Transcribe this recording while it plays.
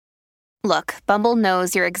Look, Bumble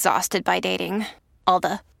knows you're exhausted by dating. All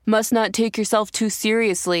the must not take yourself too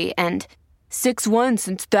seriously and 6'1"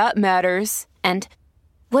 since that matters. And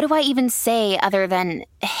what do I even say other than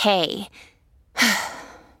hey?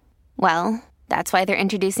 Well, that's why they're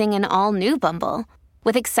introducing an all-new Bumble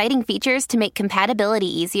with exciting features to make compatibility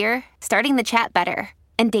easier, starting the chat better,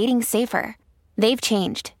 and dating safer. They've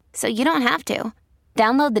changed, so you don't have to.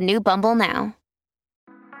 Download the new Bumble now.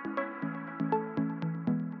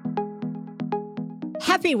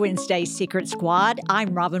 Happy Wednesday, Secret Squad.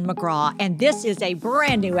 I'm Robin McGraw, and this is a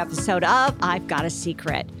brand new episode of I've Got a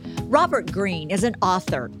Secret. Robert Greene is an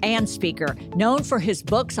author and speaker known for his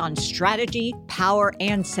books on strategy, power,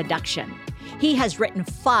 and seduction. He has written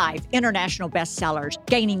 5 international bestsellers,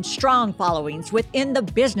 gaining strong followings within the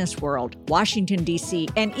business world, Washington, D.C.,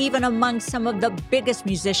 and even among some of the biggest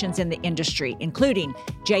musicians in the industry, including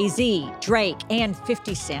Jay-Z, Drake, and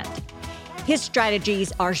 50 Cent. His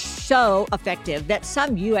strategies are so effective that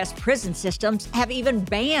some U.S. prison systems have even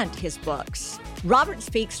banned his books. Robert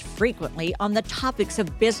speaks frequently on the topics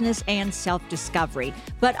of business and self-discovery,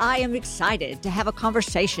 but I am excited to have a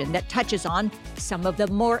conversation that touches on some of the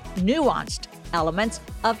more nuanced elements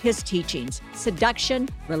of his teachings: seduction,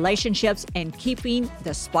 relationships, and keeping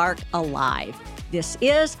the spark alive. This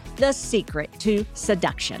is The Secret to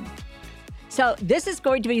Seduction. So this is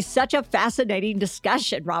going to be such a fascinating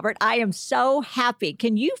discussion, Robert. I am so happy.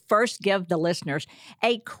 Can you first give the listeners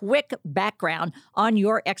a quick background on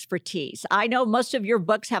your expertise? I know most of your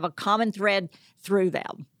books have a common thread through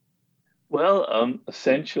them. Well,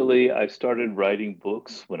 essentially, I started writing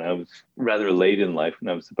books when I was rather late in life,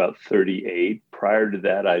 when I was about 38. Prior to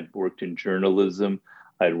that, I'd worked in journalism.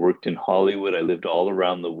 I'd worked in Hollywood. I lived all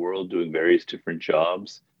around the world doing various different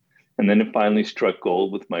jobs. And then it finally struck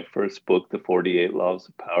gold with my first book, The 48 Laws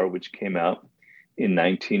of Power, which came out in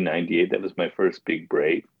 1998. That was my first big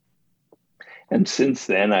break. And since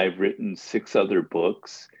then, I've written 6 other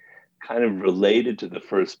books, kind of related to the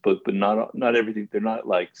first book, but not everything. They're not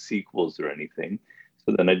like sequels or anything.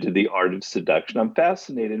 So then I did The Art of Seduction. I'm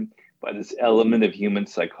fascinated by this element of human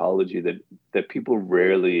psychology that people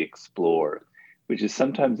rarely explore, which is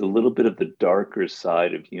sometimes a little bit of the darker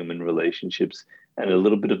side of human relationships and a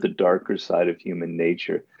little bit of the darker side of human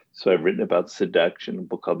nature. So I've written about seduction, a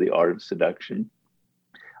book called The Art of Seduction.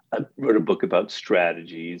 I wrote a book about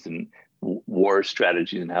strategies and war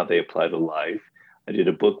strategies and how they apply to life. I did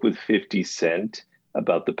a book with 50 Cent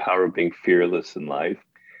about the power of being fearless in life.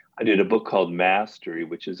 I did a book called Mastery,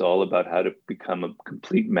 which is all about how to become a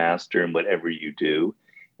complete master in whatever you do.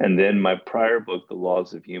 And then my prior book, The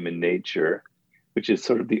Laws of Human Nature, which is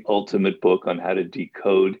sort of the ultimate book on how to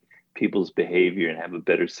decode people's behavior and have a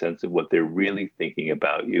better sense of what they're really thinking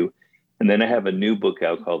about you. And then I have a new book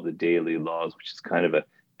out called The Daily Laws, which is kind of a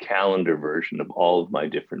calendar version of all of my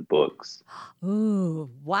different books. Ooh,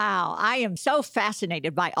 wow. I am so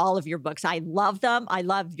fascinated by all of your books. I love them. I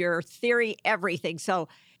love your theory, everything. So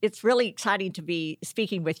it's really exciting to be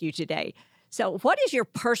speaking with you today. So what is your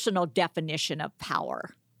personal definition of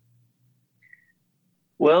power?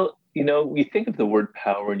 Well, you think of the word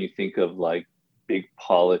power and you think of like big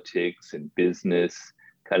politics and business,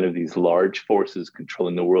 kind of these large forces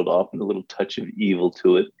controlling the world, often a little touch of evil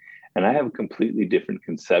to it. And I have a completely different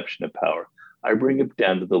conception of power. I bring it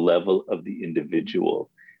down to the level of the individual.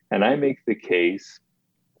 And I make the case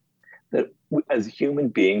that as human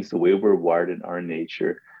beings, the way we're wired in our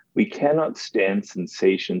nature, we cannot stand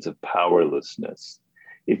sensations of powerlessness.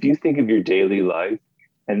 If you think of your daily life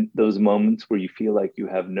and those moments where you feel like you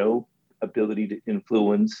have no ability to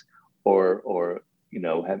influence or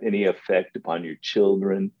have any effect upon your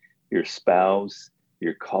children, your spouse,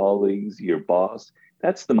 your colleagues, your boss,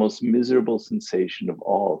 that's the most miserable sensation of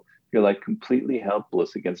all. You're like completely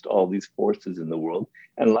helpless against all these forces in the world.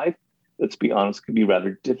 And life, let's be honest, can be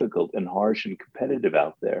rather difficult and harsh and competitive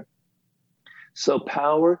out there. So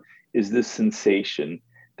power is this sensation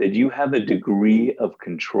that you have a degree of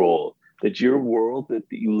control, that your world that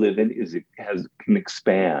you live in can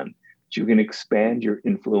expand. You can expand your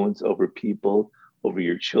influence over people, over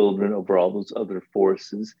your children, over all those other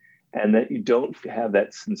forces, and that you don't have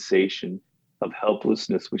that sensation of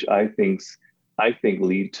helplessness, which I think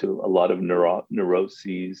lead to a lot of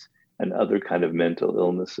neuroses and other kind of mental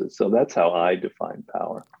illnesses. So that's how I define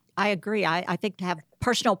power. I agree. I think to have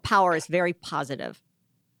personal power is very positive.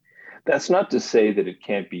 That's not to say that it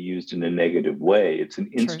can't be used in a negative way. It's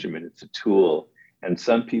an instrument, it's a tool. And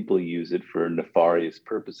some people use it for nefarious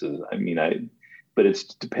purposes. But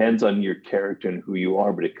it depends on your character and who you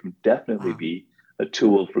are, but it can definitely be a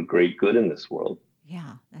tool for great good in this world.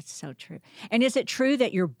 Yeah, that's so true. And is it true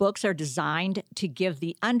that your books are designed to give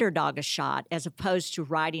the underdog a shot as opposed to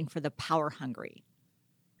writing for the power hungry?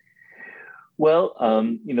 Well,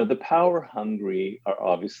 the power hungry are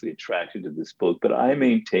obviously attracted to this book, but I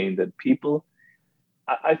maintain that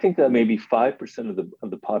I think that maybe 5% of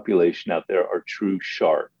the population out there are true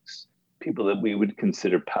sharks, people that we would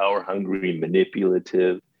consider power hungry,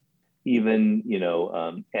 manipulative, even,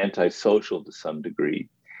 antisocial to some degree.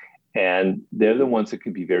 And they're the ones that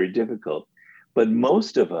can be very difficult. But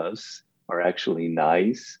most of us are actually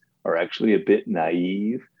nice, are actually a bit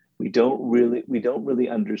naive. We don't really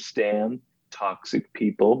understand toxic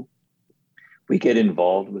people. We get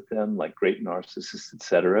involved with them like great narcissists,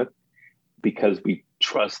 etc., because we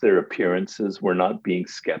trust their appearances. We're not being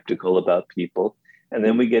skeptical about people. And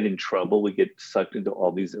then we get in trouble. We get sucked into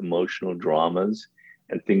all these emotional dramas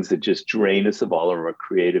and things that just drain us of all of our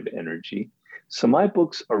creative energy. So my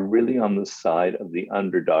books are really on the side of the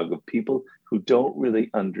underdog, of people who don't really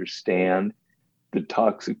understand the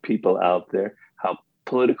toxic people out there, how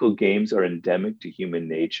political games are endemic to human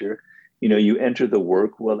nature. You enter the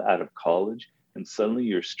work world out of college and suddenly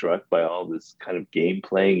you're struck by all this kind of game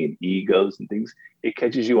playing and egos and things. It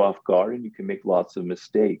catches you off guard and you can make lots of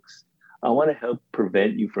mistakes. I want to help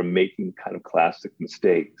prevent you from making kind of classic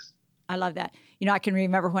mistakes. I love that. I can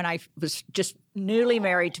remember when I was just newly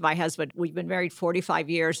married to my husband. We've been married 45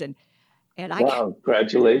 years and I Wow,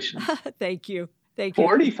 congratulations. Thank you. Thank you.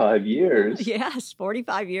 45 years. Yes,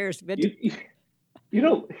 45 years. You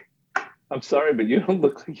don't, I'm sorry, but you don't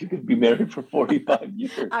look like you could be married for 45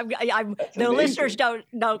 years. The listeners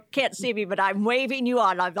can't see me, but I'm waving you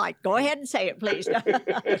on. I'm like, go ahead and say it, please. No,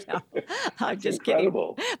 I'm just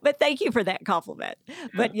incredible. Kidding. But thank you for that compliment.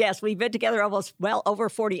 But yes, we've been together almost, over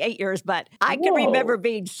 48 years, but I can remember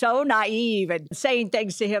being so naive and saying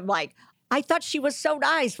things to him like, I thought she was so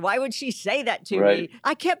nice. Why would she say that to me?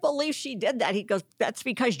 I can't believe she did that. He goes, that's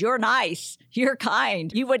because you're nice. You're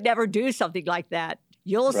kind. You would never do something like that.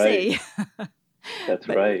 You'll see. That's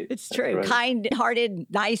right. It's true. Right. Kind-hearted,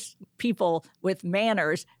 nice people with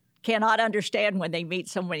manners cannot understand when they meet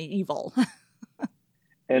someone evil.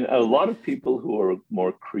 And a lot of people who are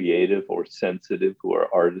more creative or sensitive, who are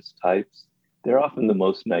artist types, they're often the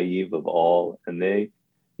most naive of all. And they,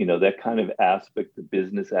 that kind of aspect, the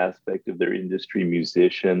business aspect of their industry,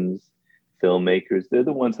 musicians, filmmakers, they're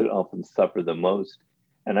the ones that often suffer the most.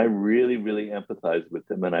 And I really, really empathize with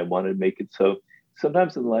them. And I want to make it so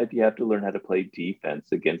sometimes in life you have to learn how to play defense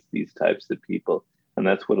against these types of people. And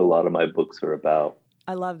that's what a lot of my books are about.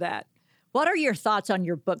 I love that. What are your thoughts on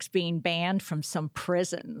your books being banned from some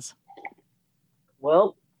prisons?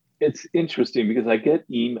 Well, it's interesting because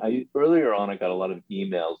earlier on, I got a lot of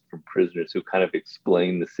emails from prisoners who kind of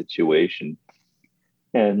explain the situation.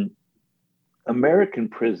 And American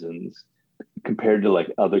prisons, compared to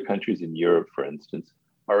like other countries in Europe, for instance,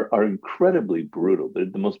 are incredibly brutal. They're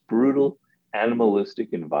the most brutal animalistic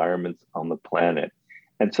environments on the planet.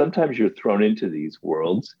 And sometimes you're thrown into these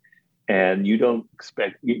worlds and you don't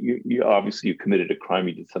expect, you obviously you committed a crime,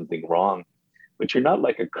 you did something wrong, but you're not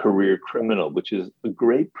like a career criminal, which is a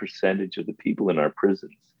great percentage of the people in our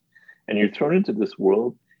prisons. And you're thrown into this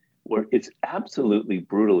world where it's absolutely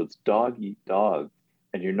brutal. It's dog eat dog.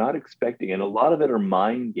 And you're not expecting, and a lot of it are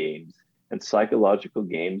mind games and psychological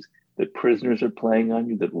games that prisoners are playing on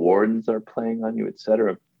you, that wardens are playing on you, et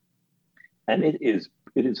cetera. And it is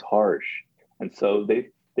harsh. And so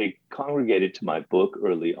they congregated to my book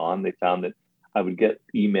early on. They found that I would get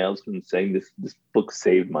emails from them saying this book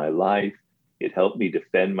saved my life. It helped me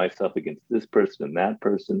defend myself against this person and that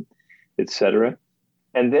person, et cetera.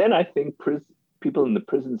 And then I think people in the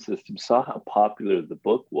prison system saw how popular the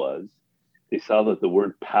book was. They saw that the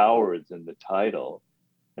word power is in the title,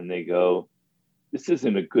 and they go, this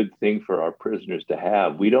isn't a good thing for our prisoners to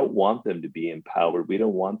have. We don't want them to be empowered. We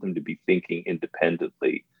don't want them to be thinking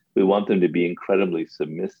independently. We want them to be incredibly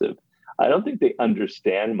submissive. I don't think they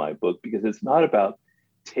understand my book because it's not about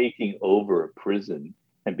taking over a prison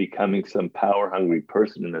and becoming some power-hungry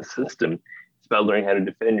person in a system. It's about learning how to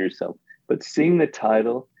defend yourself. But seeing the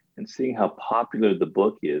title and seeing how popular the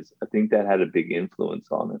book is, I think that had a big influence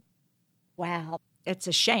on it. Wow. It's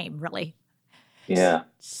a shame, really. Yeah.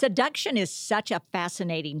 Seduction is such a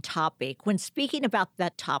fascinating topic. When speaking about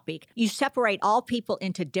that topic, you separate all people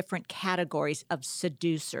into different categories of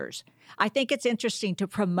seducers. I think it's interesting to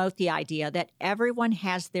promote the idea that everyone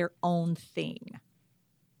has their own thing.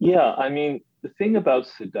 Yeah, I mean, the thing about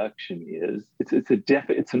seduction is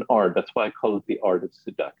it's an art. That's why I call it the art of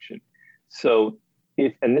seduction. So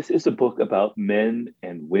and this is a book about men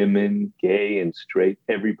and women, gay and straight,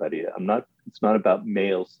 everybody. It's not about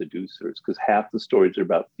male seducers because half the stories are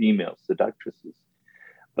about female seductresses.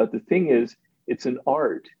 But the thing is, it's an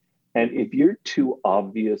art. And if you're too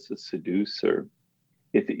obvious a seducer,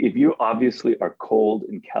 if you obviously are cold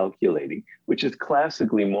and calculating, which is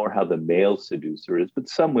classically more how the male seducer is, but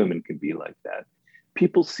some women can be like that.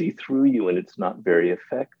 People see through you and it's not very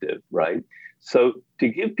effective, right? So to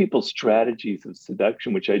give people strategies of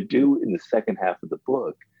seduction, which I do in the second half of the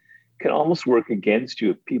book, can almost work against you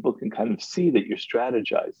if people can kind of see that you're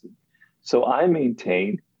strategizing. So I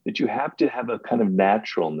maintain that you have to have a kind of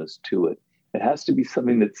naturalness to it. It has to be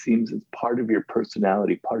something that seems as part of your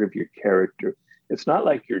personality, part of your character. It's not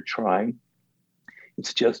like you're trying,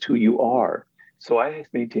 it's just who you are. So I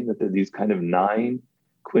maintain that there are these kind of 9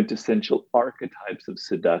 quintessential archetypes of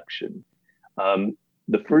seduction.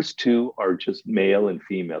 The first 2 are just male and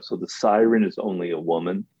female. So the siren is only a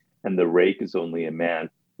woman and the rake is only a man.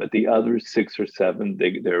 But the other 6 or 7,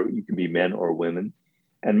 you can be men or women.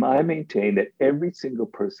 And I maintain that every single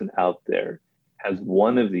person out there has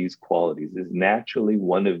one of these qualities, is naturally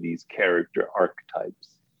one of these character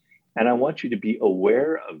archetypes. And I want you to be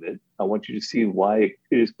aware of it. I want you to see why it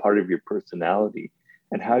is part of your personality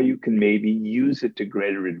and how you can maybe use it to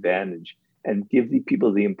greater advantage and give the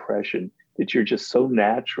people the impression that you're just so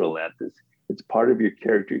natural at this. It's part of your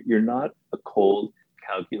character. You're not a cold,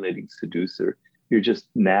 calculating seducer. You're just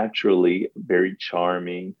naturally very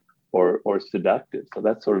charming or seductive. So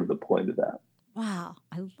that's sort of the point of that. Wow,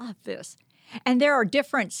 I love this. And there are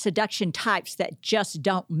different seduction types that just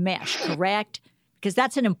don't mesh, correct? Because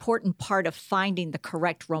that's an important part of finding the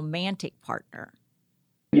correct romantic partner.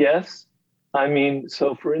 Yes. I mean,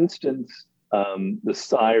 so for instance, the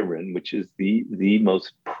siren, which is the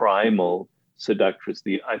most primal seductress,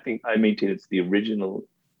 I maintain it's the original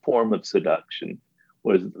form of seduction,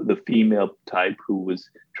 was the female type who was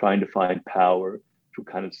trying to find power through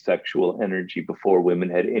kind of sexual energy before women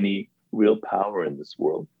had any real power in this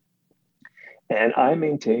world. And I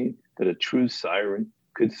maintain that a true siren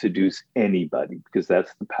could seduce anybody because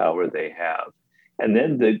that's the power they have. And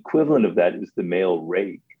then the equivalent of that is the male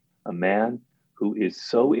rake, a man who is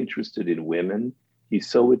so interested in women, he's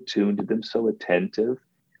so attuned to them, so attentive,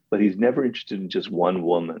 but he's never interested in just one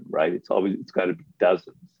woman, right? It's got to be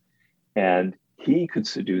dozens. And he could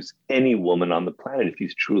seduce any woman on the planet if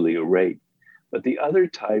he's truly a rake. But the other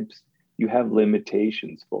types, you have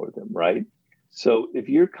limitations for them, right? So if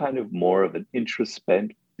you're kind of more of an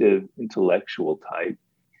introspective, intellectual type,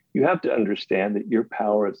 you have to understand that your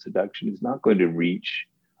power of seduction is not going to reach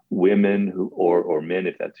women or men,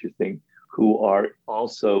 if that's your thing, who are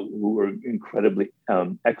incredibly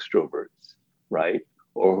extroverts, right?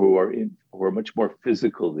 Or who are much more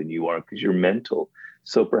physical than you are because you're mental.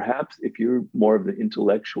 So perhaps if you're more of the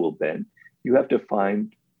intellectual bent, you have to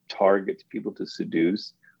find targets, people to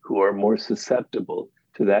seduce who are more susceptible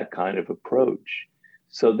to that kind of approach.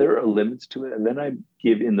 So there are limits to it. And then I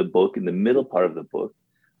give in the book, in the middle part of the book,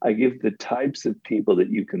 I give the types of people that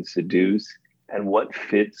you can seduce and what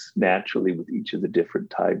fits naturally with each of the different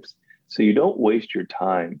types. So you don't waste your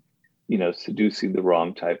time, seducing the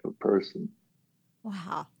wrong type of person.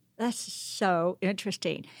 Wow, that's so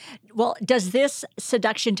interesting. Well, does this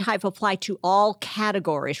seduction type apply to all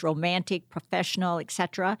categories, romantic, professional,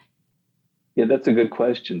 etc.? Yeah, that's a good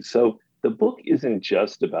question. So the book isn't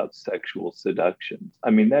just about sexual seductions.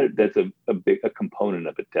 I mean, that's a component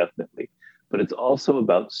of it, definitely. But it's also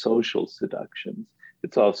about social seductions.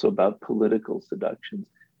 It's also about political seductions.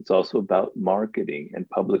 It's also about marketing and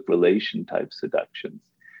public relation type seductions.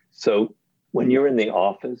 So when you're in the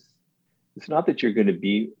office, it's not that you're going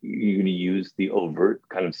to use the overt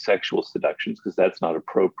kind of sexual seductions because that's not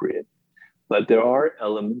appropriate. But there are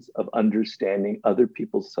elements of understanding other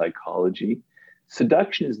people's psychology.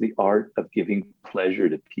 Seduction is the art of giving pleasure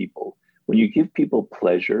to people. When you give people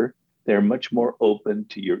pleasure, they're much more open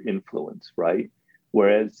to your influence, right?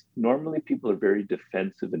 Whereas normally people are very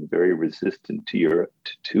defensive and very resistant to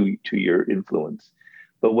your influence.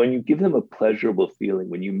 But when you give them a pleasurable feeling,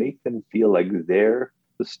 when you make them feel like they're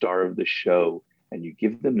the star of the show, and you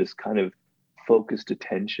give them this kind of focused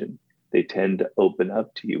attention, they tend to open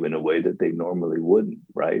up to you in a way that they normally wouldn't,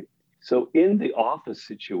 right? So in the office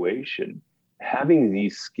situation, having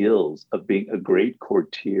these skills of being a great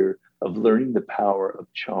courtier, of learning the power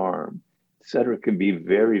of charm, et cetera, can be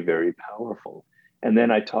very, very powerful. And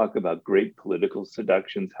then I talk about great political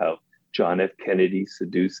seductions, how John F. Kennedy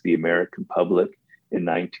seduced the American public in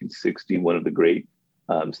 1960, one of the great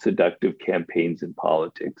seductive campaigns in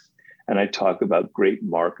politics. And I talk about great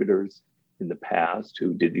marketers in the past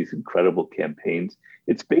who did these incredible campaigns.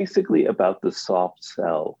 It's basically about the soft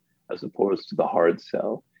sell as opposed to the hard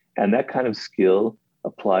sell. And that kind of skill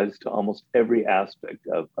applies to almost every aspect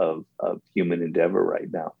of human endeavor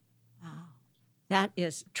right now. Wow. That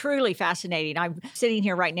is truly fascinating. I'm sitting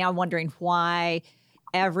here right now wondering why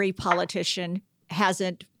every politician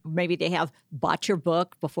hasn't, maybe they have bought your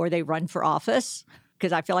book before they run for office,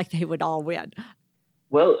 because I feel like they would all win.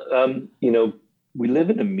 Well, we live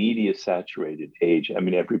in a media saturated age. I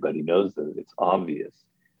mean, everybody knows that, it's obvious,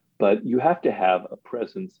 but you have to have a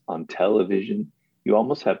presence on television. You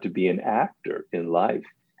almost have to be an actor in life.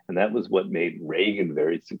 And that was what made Reagan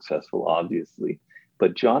very successful, obviously.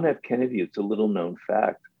 But John F. Kennedy, it's a little known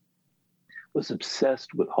fact, was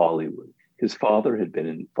obsessed with Hollywood. His father had been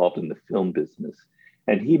involved in the film business,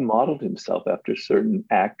 and he modeled himself after certain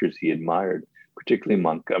actors he admired, particularly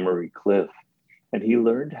Montgomery Clift. And he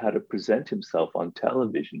learned how to present himself on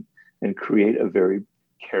television and create a very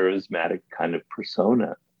charismatic kind of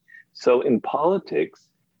persona. So in politics,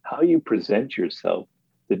 how you present yourself,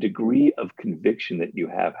 the degree of conviction that you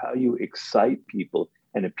have, how you excite people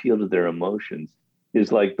and appeal to their emotions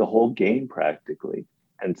is like the whole game practically.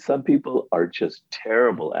 And some people are just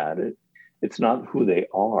terrible at it. It's not who they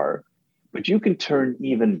are, but you can turn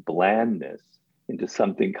even blandness into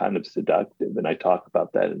something kind of seductive. And I talk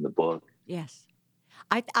about that in the book. Yes.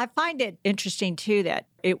 I find it interesting, too, that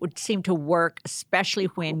it would seem to work, especially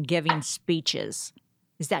when giving speeches.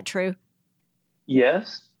 Is that true?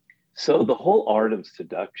 Yes. So the whole art of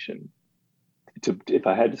seduction, if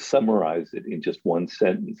I had to summarize it in just one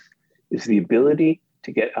sentence, is the ability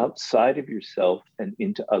to get outside of yourself and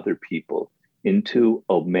into other people, into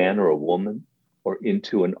a man or a woman, or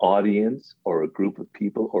into an audience or a group of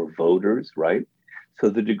people or voters, right? So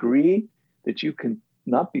the degree that you can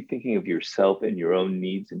not be thinking of yourself and your own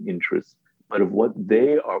needs and interests, but of what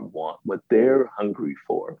they want, what they're hungry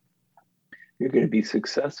for, you're going to be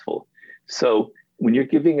successful. So when you're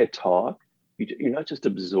giving a talk, you're not just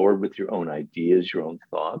absorbed with your own ideas, your own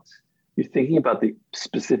thoughts. You're thinking about the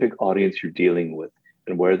specific audience you're dealing with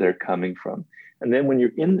and where they're coming from. And then when you're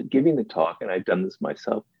giving the talk, and I've done this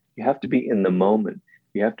myself, you have to be in the moment.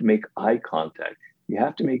 You have to make eye contact. You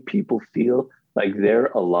have to make people feel like they're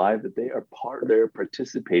alive, that they're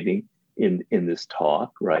participating in this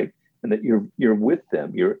talk, right? And that you're with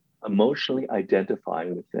them. You're emotionally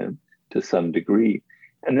identifying with them to some degree.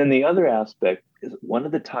 And then the other aspect is one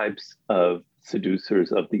of the types of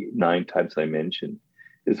seducers of the 9 types I mentioned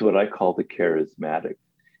is what I call the charismatic.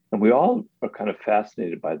 And we all are kind of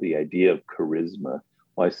fascinated by the idea of charisma,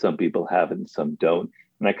 why some people have it and some don't.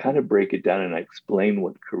 And I kind of break it down and I explain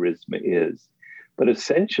what charisma is. But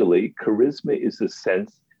essentially, charisma is the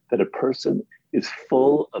sense that a person is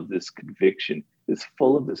full of this conviction, is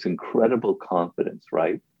full of this incredible confidence,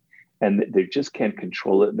 right? And they just can't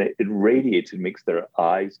control it. It radiates, it makes their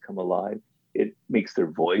eyes come alive. It makes their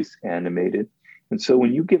voice animated. And so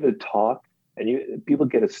when you give a talk and people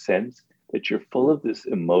get a sense that you're full of this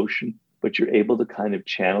emotion, but you're able to kind of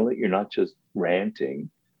channel it. You're not just ranting,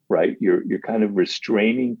 right? You're kind of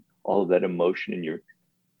restraining all of that emotion, and you're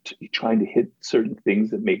trying to hit certain things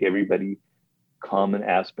that make everybody common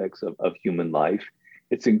aspects of human life.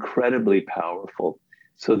 It's incredibly powerful.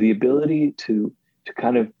 So the ability to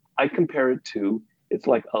kind of, I compare it to, it's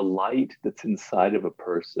like a light that's inside of a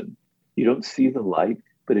person. You don't see the light,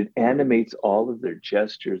 but it animates all of their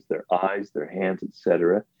gestures, their eyes, their hands,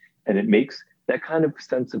 etc. And it makes that kind of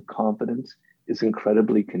sense of confidence is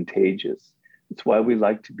incredibly contagious. It's why we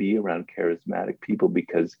like to be around charismatic people,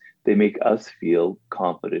 because they make us feel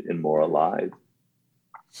confident and more alive.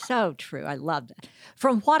 So true. I love that.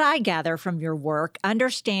 From what I gather from your work,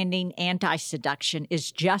 understanding anti-seduction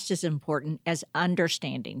is just as important as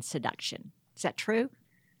understanding seduction. Is that true?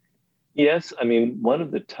 Yes. I mean, one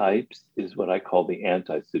of the types is what I call the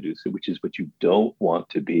anti-seducer, which is what you don't want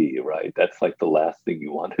to be, right? That's like the last thing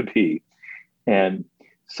you want to be. And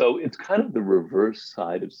so it's kind of the reverse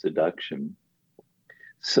side of seduction.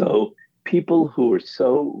 So people who are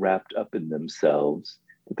so wrapped up in themselves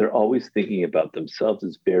that they're always thinking about themselves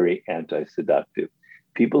is very anti-seductive.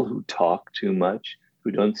 People who talk too much,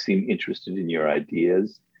 who don't seem interested in your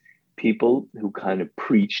ideas, people who kind of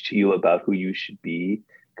preach to you about who you should be,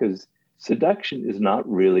 because seduction is not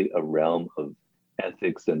really a realm of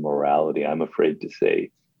ethics and morality, I'm afraid to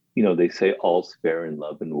say. You know, they say all's fair in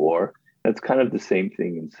love and war. That's kind of the same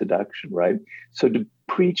thing in seduction, right? So to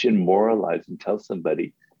preach and moralize and tell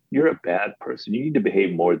somebody, you're a bad person, you need to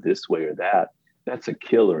behave more this way or that, that's a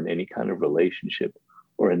killer in any kind of relationship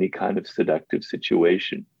or any kind of seductive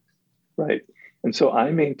situation, right? And so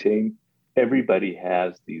I maintain everybody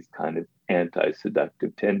has these kind of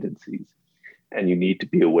anti-seductive tendencies, and you need to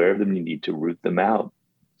be aware of them, you need to root them out.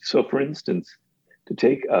 So for instance, to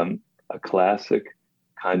take a classic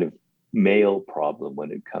kind of male problem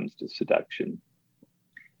when it comes to seduction,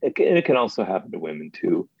 it can also happen to women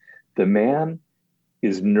too. The man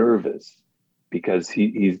is nervous because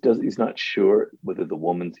he's not sure whether the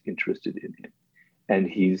woman's interested in him. And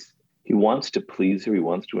he wants to please her, he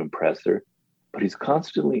wants to impress her, but he's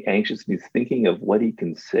constantly anxious and he's thinking of what he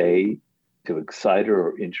can say to excite her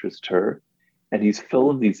or interest her. And he's full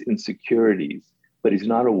of these insecurities, but he's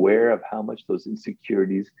not aware of how much those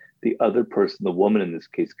insecurities, the other person, the woman in this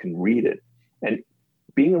case, can read it. And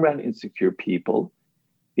being around insecure people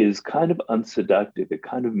is kind of unseductive. It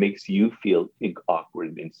kind of makes you feel awkward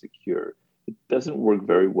and insecure. It doesn't work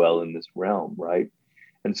very well in this realm, right?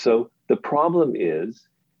 And so the problem is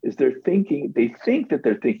they think that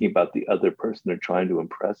they're thinking about the other person, they're trying to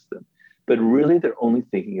impress them, but really they're only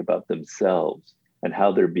thinking about themselves and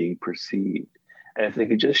how they're being perceived. And if they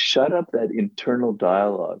could just shut up that internal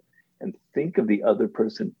dialogue and think of the other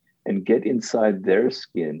person and get inside their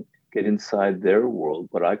skin, get inside their world,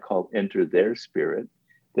 what I call enter their spirit,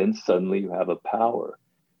 then suddenly you have a power.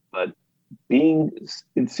 But being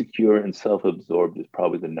insecure and self-absorbed is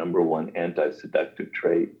probably the number one anti-seductive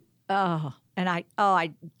trait. Oh, and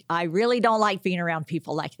I really don't like being around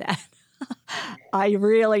people like that. I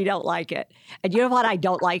really don't like it. And you know what I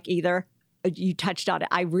don't like either? You touched on it.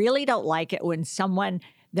 I really don't like it when someone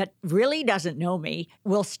that really doesn't know me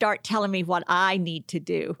will start telling me what I need to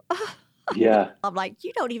do. Yeah. I'm like,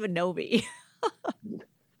 you don't even know me.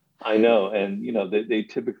 I know. And, they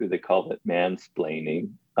typically call that mansplaining.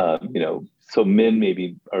 So men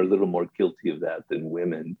maybe are a little more guilty of that than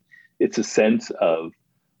women. It's a sense of,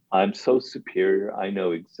 I'm so superior. I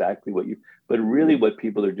know exactly but really what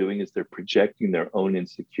people are doing is they're projecting their own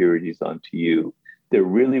insecurities onto you. They're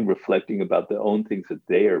really reflecting about their own things that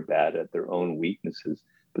they are bad at, their own weaknesses,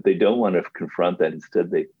 but they don't want to confront that.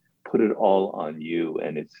 Instead, they put it all on you.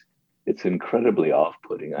 And it's incredibly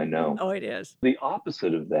off-putting, I know. Oh, it is. The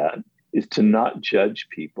opposite of that is to not judge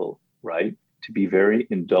people, right? To be very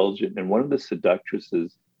indulgent. And one of the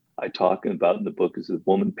seductresses I talk about in the book is a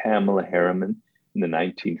woman, Pamela Harriman, in the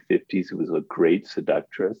 1950s, who was a great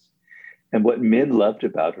seductress. And what men loved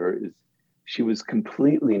about her is she was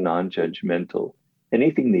completely non-judgmental.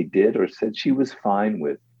 Anything they did or said, she was fine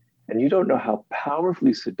with. And you don't know how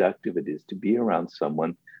powerfully seductive it is to be around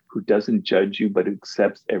someone who doesn't judge you, but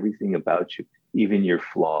accepts everything about you, even your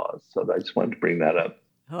flaws. So I just wanted to bring that up.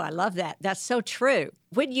 Oh, I love that. That's so true.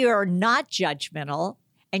 When you're not judgmental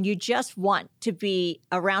and you just want to be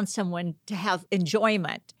around someone to have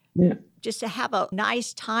enjoyment, just to have a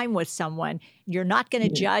nice time with someone, you're not going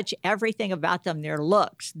to judge everything about them, their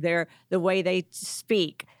looks, the way they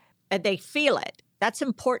speak, and they feel it. That's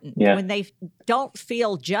important. When they don't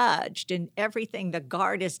feel judged and everything, the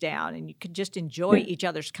guard is down and you can just enjoy each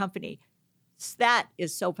other's company. That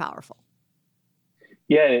is so powerful.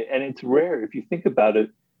 Yeah, and it's rare. If you think about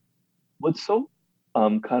it, what's so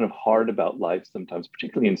kind of hard about life sometimes,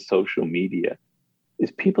 particularly in social media,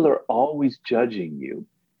 is people are always judging you.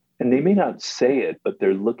 And they may not say it, but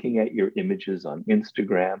they're looking at your images on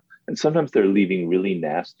Instagram. And sometimes they're leaving really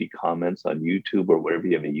nasty comments on YouTube or wherever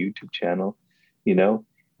you have a YouTube channel,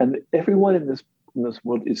 and everyone in this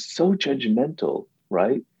world is so judgmental,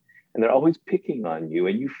 right? And they're always picking on you,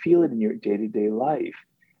 and you feel it in your day-to-day life.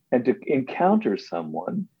 And to encounter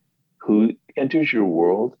someone who enters your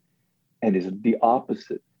world and is the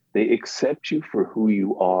opposite, they accept you for who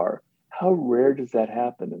you are. How rare does that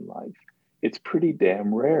happen in life? It's pretty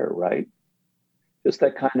damn rare, right? Just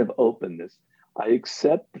that kind of openness. I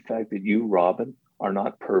accept the fact that you, Robin, are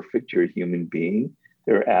not perfect. You're a human being.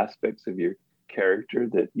 There are aspects of your character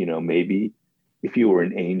that, maybe if you were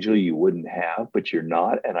an angel, you wouldn't have, but you're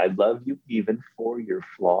not. And I love you even for your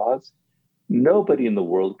flaws. Nobody in the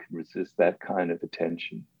world can resist that kind of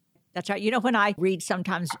attention. That's right. When I read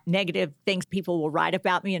sometimes negative things people will write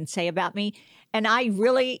about me and say about me, and I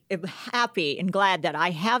really am happy and glad that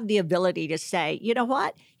I have the ability to say, you know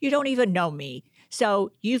what? You don't even know me.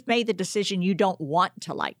 So you've made the decision you don't want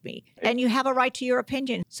to like me, and you have a right to your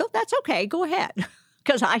opinion. So that's okay. Go ahead,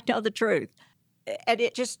 because I know the truth. And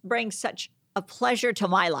it just brings such a pleasure to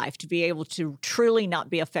my life to be able to truly not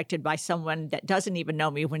be affected by someone that doesn't even know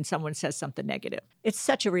me when someone says something negative. It's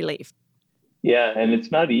such a relief. Yeah, and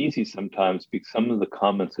it's not easy sometimes because some of the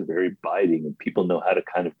comments are very biting and people know how to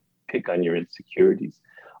kind of pick on your insecurities.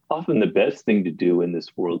 Often the best thing to do in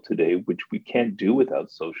this world today, which we can't do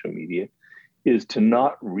without social media, is to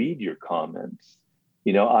not read your comments.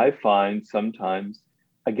 I find sometimes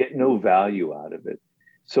I get no value out of it.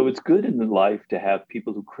 So it's good in life to have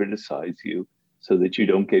people who criticize you so that you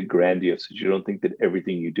don't get grandiose, so you don't think that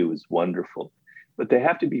everything you do is wonderful. But they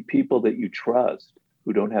have to be people that you trust,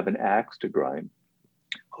 who don't have an axe to grind.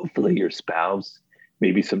 Hopefully your spouse,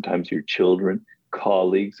 maybe sometimes your children,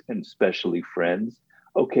 colleagues, and especially friends.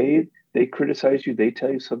 Okay, They criticize you, they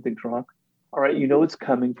tell you something's wrong. All right, it's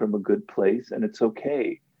coming from a good place and it's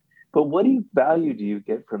okay. But what value do you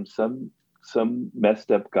get from some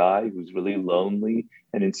messed up guy who's really lonely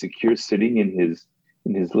and insecure, sitting in his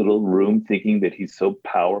little room thinking that he's so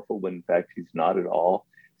powerful when in fact he's not at all,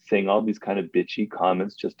 saying all these kind of bitchy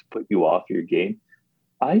comments just to put you off your game?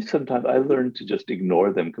 I learn to just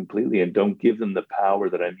ignore them completely and don't give them the power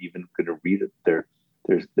that I'm even going to read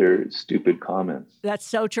their stupid comments. That's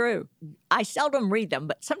so true. I seldom read them,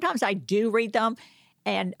 but sometimes I do read them.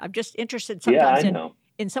 And I'm just interested sometimes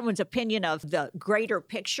in someone's opinion of the greater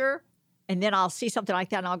picture. And then I'll see something like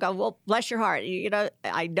that and I'll go, well, bless your heart.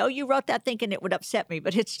 I know you wrote that thinking it would upset me,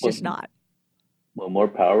 but it's just not. Well, more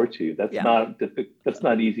power to you. That's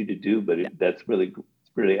not easy to do, but that's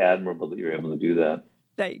really admirable that you're able to do that.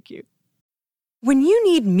 Thank you. When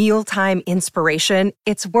you need mealtime inspiration,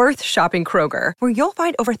 it's worth shopping Kroger, where you'll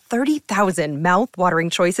find over 30,000 mouth-watering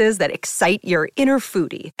choices that excite your inner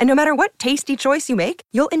foodie. And no matter what tasty choice you make,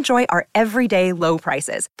 you'll enjoy our everyday low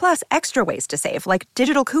prices, plus extra ways to save, like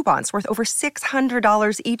digital coupons worth over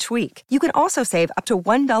 $600 each week. You can also save up to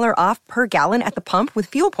 $1 off per gallon at the pump with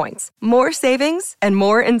fuel points. More savings and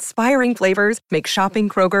more inspiring flavors make shopping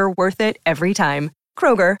Kroger worth it every time.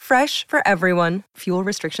 Kroger, fresh for everyone. Fuel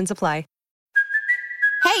restrictions apply.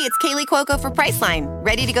 Hey, it's Kaylee Cuoco for Priceline.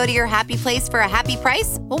 Ready to go to your happy place for a happy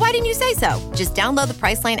price? Well, why didn't you say so? Just download the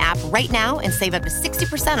Priceline app right now and save up to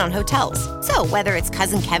 60% on hotels. So whether it's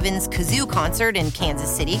Cousin Kevin's Kazoo Concert in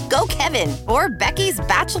Kansas City, go Kevin, or Becky's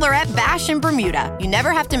Bachelorette Bash in Bermuda, you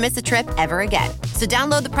never have to miss a trip ever again. So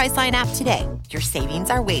download the Priceline app today. Your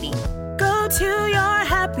savings are waiting. Go to your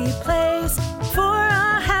happy place for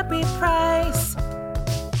a happy price.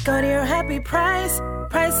 Go to your happy price,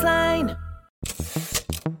 Priceline.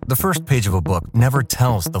 The first page of a book never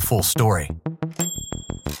tells the full story.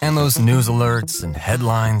 And those news alerts and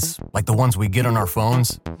headlines, like the ones we get on our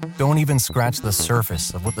phones, don't even scratch the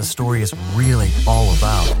surface of what the story is really all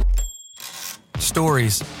about.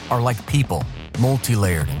 Stories are like people,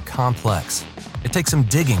 multi-layered and complex. It takes some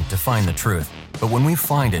digging to find the truth, but when we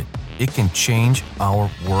find it, it can change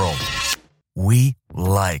our world. We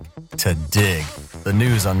like to dig. The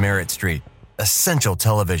news on Merritt Street. Essential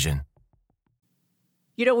television.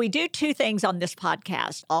 We do two things on this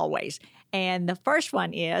podcast always. And the first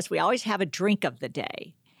one is we always have a drink of the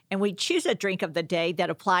day. And we choose a drink of the day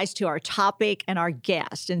that applies to our topic and our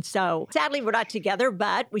guest. And so sadly, we're not together,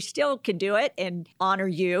 but we still can do it and honor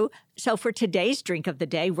you. So for today's drink of the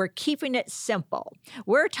day, we're keeping it simple.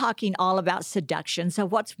 We're talking all about seduction. So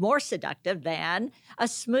what's more seductive than a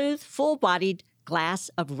smooth, full-bodied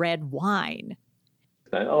glass of red wine?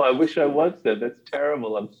 Oh, I wish I was there. That's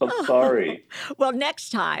terrible. I'm so sorry. Well, next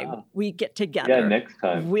time we get together, next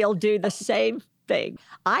time we'll do the same thing.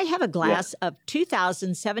 I have a glass of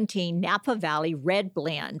 2017 Napa Valley Red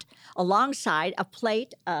Blend alongside a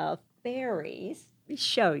plate of berries. Let me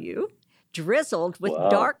show you. Drizzled with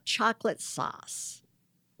dark chocolate sauce.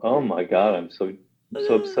 Oh my God, I'm so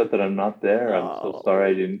upset that I'm not there. I'm so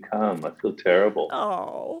sorry I didn't come. I feel terrible.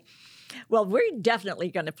 Oh, well, we're definitely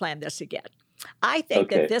going to plan this again. I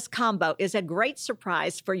think that this combo is a great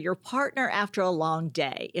surprise for your partner after a long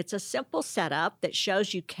day. It's a simple setup that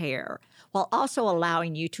shows you care while also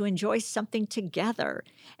allowing you to enjoy something together.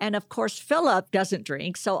 And of course, Philip doesn't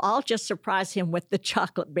drink, so I'll just surprise him with the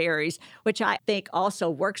chocolate berries, which I think also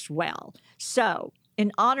works well. So,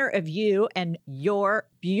 in honor of you and your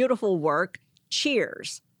beautiful work,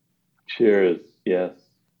 cheers. Cheers, yes.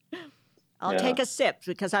 I'll take a sip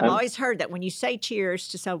because I've always heard that when you say cheers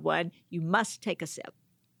to someone, you must take a sip.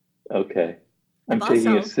 Okay. I'm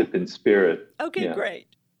taking a sip in spirit. Okay, great.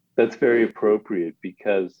 That's very appropriate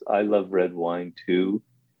because I love red wine too.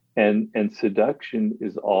 And seduction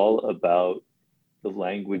is all about the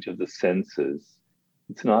language of the senses.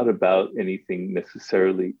 It's not about anything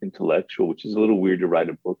necessarily intellectual, which is a little weird to write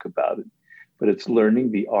a book about it. But it's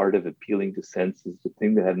learning the art of appealing to senses, the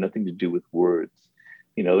thing that had nothing to do with words.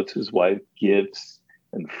 It's his wife, gifts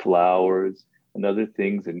and flowers and other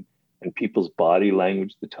things, and people's body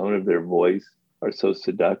language, the tone of their voice are so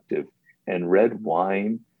seductive. And red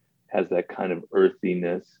wine has that kind of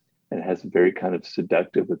earthiness and has a very kind of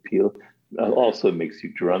seductive appeal. Also makes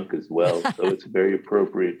you drunk as well. So it's a very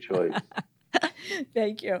appropriate choice.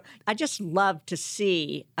 Thank you. I just love to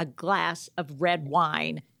see a glass of red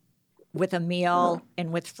wine with a meal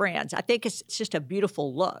and with friends. I think it's just a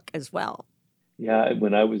beautiful look as well. Yeah,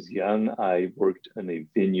 when I was young, I worked in a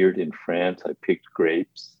vineyard in France. I picked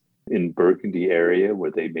grapes in Burgundy area where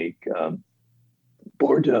they make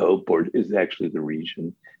Bordeaux. Bordeaux is actually the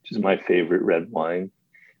region, which is my favorite red wine.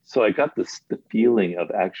 So I got the feeling of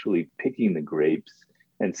actually picking the grapes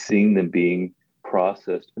and seeing them being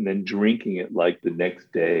processed and then drinking it like the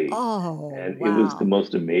next day. Oh, And it was the wow.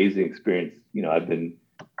 most amazing experience.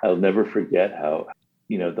 I'll never forget how,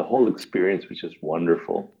 the whole experience was just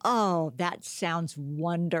wonderful. Oh, that sounds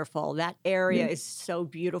wonderful. That area Yeah. is so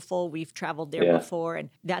beautiful. We've traveled there Yeah. before, and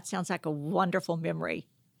that sounds like a wonderful memory.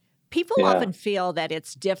 People Yeah. often feel that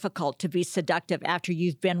it's difficult to be seductive after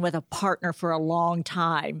you've been with a partner for a long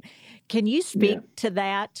time. Can you Yeah. speak to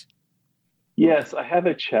that? Yes, I have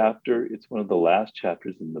a chapter. It's one of the last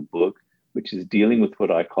chapters in the book, which is dealing with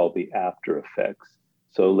what I call the after effects.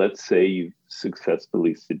 So let's say you've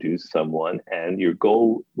successfully seduced someone and your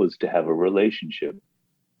goal was to have a relationship.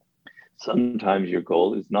 Sometimes your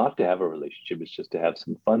goal is not to have a relationship, it's just to have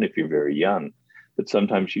some fun if you're very young. But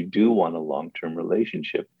sometimes you do want a long-term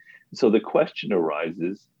relationship. So the question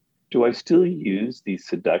arises, do I still use these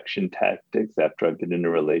seduction tactics after I've been in a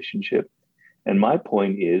relationship? And my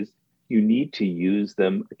point is, you need to use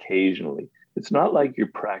them occasionally. It's not like you're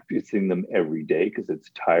practicing them every day because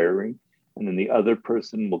it's tiring. And then the other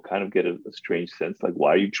person will kind of get a strange sense like,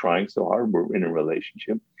 why are you trying so hard? We're in a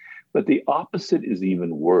relationship. But the opposite is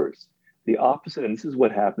even worse. The opposite, and this is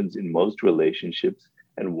what happens in most relationships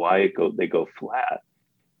and why they go flat,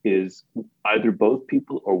 is either both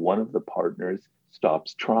people or one of the partners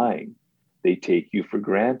stops trying. They take you for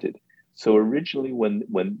granted. So originally,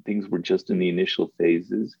 when things were just in the initial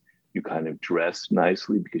phases, you kind of dressed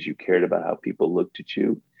nicely because you cared about how people looked at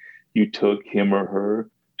you. You took him or her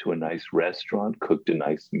to a nice restaurant, cooked a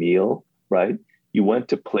nice meal, right? You went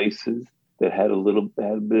to places that had a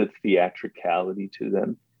bit of theatricality to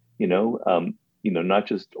them, not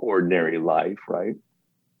just ordinary life, right?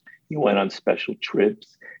 You went on special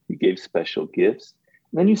trips, you gave special gifts,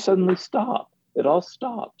 and then you suddenly stop. It all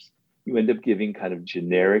stops. You end up giving kind of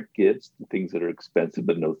generic gifts, things that are expensive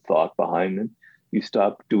but no thought behind them. You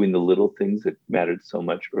stop doing the little things that mattered so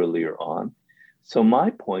much earlier on. So my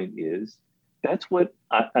point is,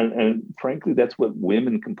 and frankly, that's what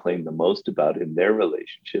women complain the most about in their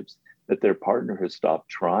relationships, that their partner has stopped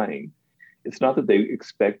trying. It's not that they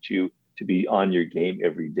expect you to be on your game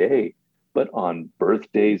every day, but on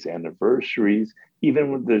birthdays, anniversaries,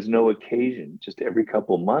 even when there's no occasion, just every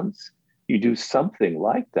couple months, you do something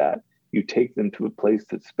like that. You take them to a place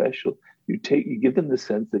that's special. You give them the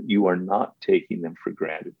sense that you are not taking them for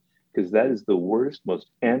granted, because that is the worst,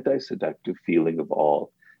 most anti-seductive feeling of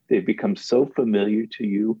all. They've become so familiar to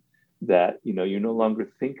you that you no longer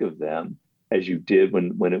think of them as you did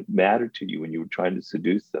when it mattered to you, when you were trying to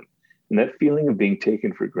seduce them. And that feeling of being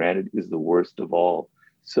taken for granted is the worst of all.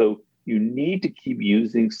 So you need to keep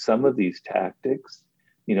using some of these tactics,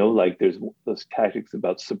 like there's those tactics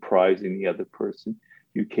about surprising the other person.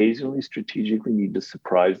 You occasionally strategically need to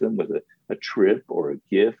surprise them with a trip or a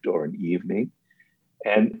gift or an evening.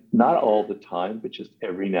 And not all the time, but just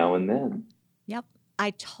every now and then. Yep.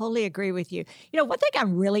 I totally agree with you. One thing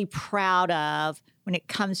I'm really proud of when it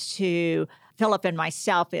comes to Philip and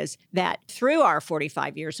myself is that through our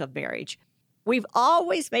 45 years of marriage, we've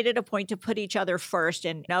always made it a point to put each other first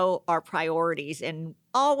and know our priorities and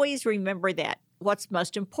always remember that what's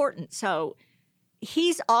most important. So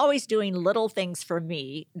he's always doing little things for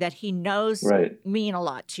me that he knows mean a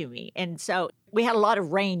lot to me. And so we had a lot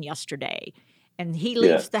of rain yesterday. And he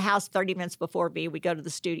leaves the house 30 minutes before me. We go to the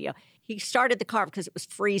studio. He started the car because it was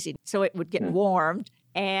freezing, so it would get warmed,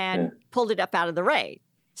 and pulled it up out of the rain.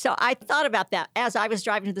 So I thought about that as I was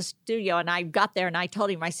driving to the studio, and I got there and I told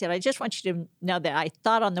him, I said, I just want you to know that I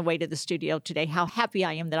thought on the way to the studio today how happy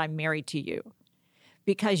I am that I'm married to you,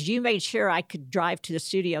 because you made sure I could drive to the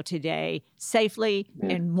studio today safely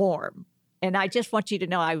and warm. And I just want you to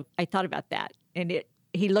know I thought about that. And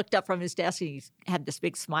he looked up from his desk and he had this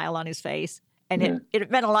big smile on his face. And it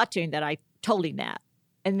meant a lot to him that I told him that.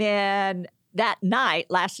 And then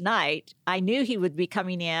last night, I knew he would be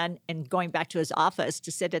coming in and going back to his office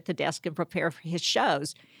to sit at the desk and prepare for his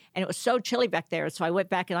shows. And it was so chilly back there. So I went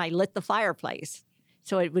back and I lit the fireplace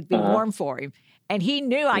so it would be warm for him. And he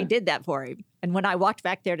knew I did that for him. And when I walked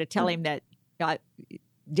back there to tell him that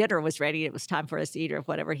dinner was ready, it was time for us to eat or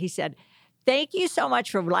whatever, he said, thank you so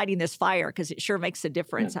much for lighting this fire because it sure makes a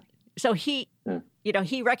difference. So he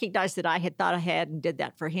recognized that I had thought ahead and did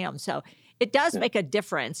that for him. So it does make a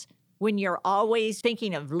difference when you're always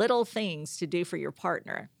thinking of little things to do for your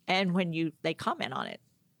partner and when they comment on it.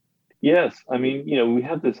 Yes. I mean, we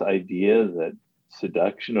have this idea that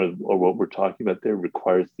seduction or what we're talking about there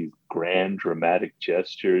requires these grand, dramatic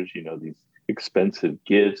gestures, these expensive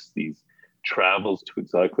gifts, these travels to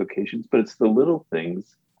exotic locations. But it's the little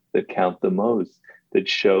things that count the most, that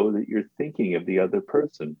show that you're thinking of the other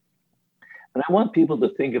person. And I want people to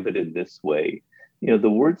think of it in this way. The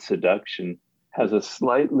word seduction has a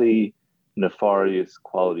slightly nefarious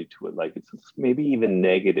quality to it, like it's maybe even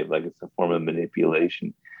negative, like it's a form of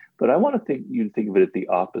manipulation. But I want to think you think of it at the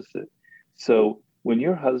opposite. So when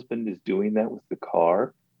your husband is doing that with the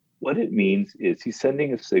car, what it means is he's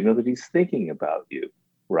sending a signal that he's thinking about you,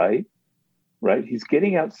 right? Right? He's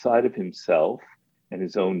getting outside of himself and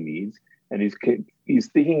his own needs, and he's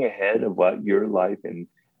thinking ahead of what your life and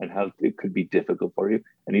how it could be difficult for you,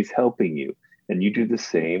 and he's helping you. And you do the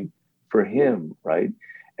same for him, right?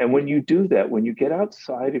 And when you do that, when you get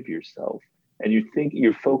outside of yourself and you think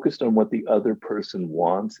you're focused on what the other person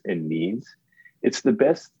wants and needs, it's the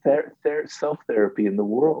best self-therapy in the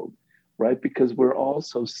world, right? Because we're all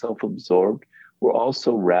so self-absorbed. We're all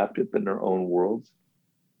so wrapped up in our own worlds.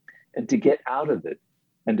 And to get out of it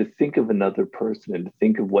and to think of another person and to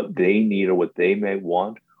think of what they need or what they may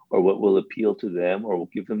want or what will appeal to them or will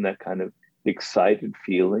give them that kind of excited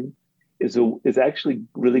feeling is actually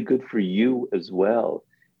really good for you as well.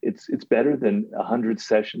 It's better than 100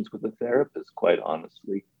 sessions with a therapist, quite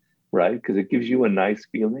honestly, right? Because it gives you a nice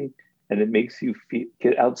feeling and it makes you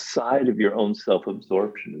get outside of your own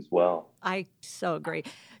self-absorption as well. I so agree.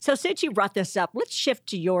 So since you brought this up, let's shift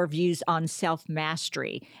to your views on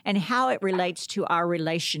self-mastery and how it relates to our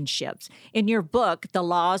relationships. In your book, The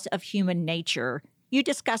Laws of Human Nature, you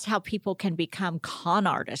discuss how people can become con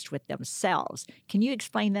artists with themselves. Can you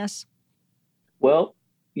explain this? Well,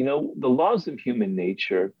 the laws of human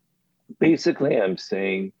nature, basically I'm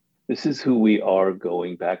saying this is who we are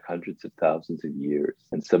going back hundreds of thousands of years.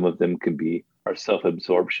 And some of them can be our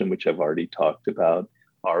self-absorption, which I've already talked about,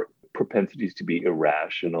 our propensities to be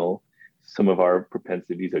irrational. Some of our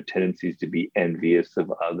propensities are tendencies to be envious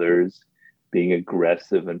of others, being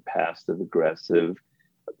aggressive and passive aggressive,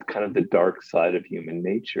 kind of the dark side of human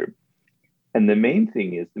nature. And the main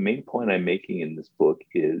point I'm making in this book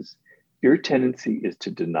is your tendency is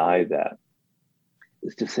to deny that,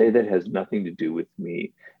 is to say that has nothing to do with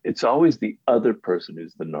me. It's always the other person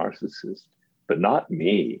who's the narcissist, but not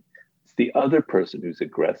me. It's the other person who's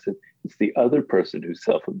aggressive. It's the other person who's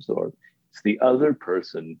self-absorbed. It's the other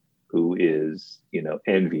person who is,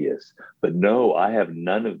 envious. But no, I have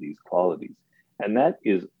none of these qualities. And that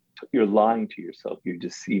is, you're lying to yourself. You're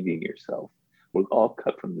deceiving yourself. We're all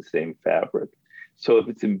cut from the same fabric. So if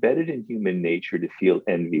it's embedded in human nature to feel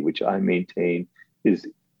envy, which I maintain is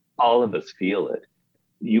all of us feel it,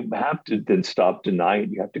 you have to then stop denying it.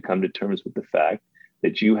 You have to come to terms with the fact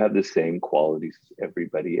that you have the same qualities as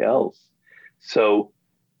everybody else. So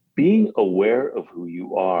being aware of who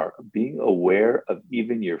you are, being aware of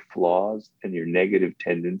even your flaws and your negative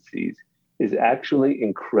tendencies is actually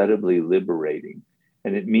incredibly liberating.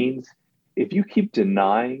 And it means if you keep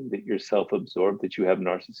denying that you're self-absorbed, that you have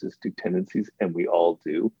narcissistic tendencies, and we all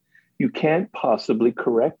do, you can't possibly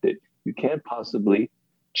correct it. You can't possibly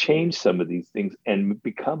change some of these things and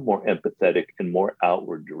become more empathetic and more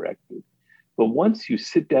outward directed. But once you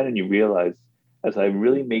sit down and you realize, as I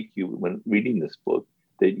really make you when reading this book,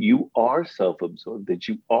 that you are self-absorbed, that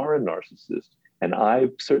you are a narcissist, and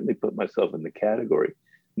I've certainly put myself in the category,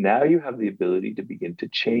 now you have the ability to begin to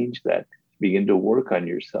change that, begin to work on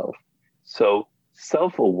yourself. So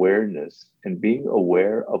self-awareness and being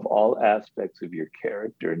aware of all aspects of your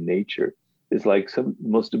character and nature is like some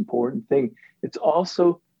most important thing. It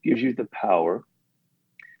also gives you the power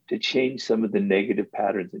to change some of the negative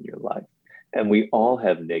patterns in your life. And we all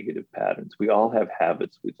have negative patterns. We all have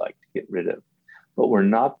habits we'd like to get rid of, but we're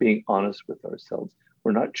not being honest with ourselves.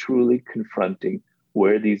 We're not truly confronting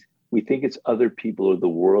where we think it's other people or the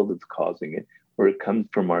world that's causing it, or it comes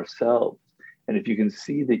from ourselves. And if you can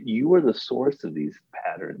see that you are the source of these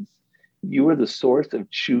patterns, you are the source of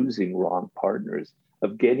choosing wrong partners,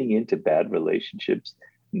 of getting into bad relationships,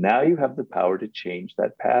 now you have the power to change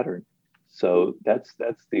that pattern. So that's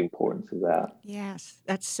the importance of that. Yes,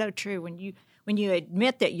 that's so true. When you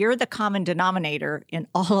admit that you're the common denominator in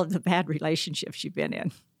all of the bad relationships you've been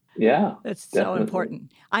in. Yeah. That's definitely. so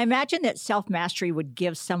important. I imagine that self-mastery would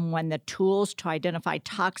give someone the tools to identify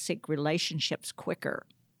toxic relationships quicker.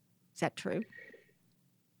 Is that true?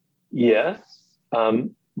 Yes,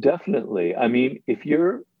 definitely. I mean, if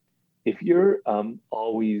you're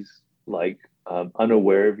always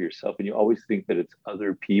unaware of yourself and you always think that it's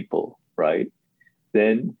other people, right?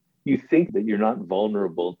 Then you think that you're not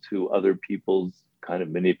vulnerable to other people's kind of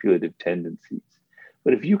manipulative tendencies.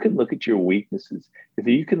 But if you can look at your weaknesses, if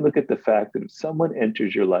you can look at the fact that if someone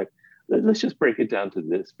enters your life, let's just break it down to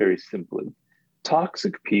this very simply.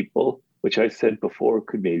 Toxic people, which I said before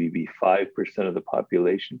could maybe be 5% of the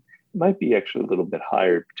population, it might be actually a little bit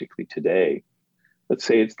higher, particularly today. Let's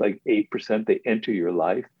say it's like 8%, they enter your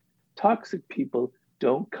life. Toxic people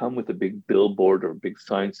don't come with a big billboard or a big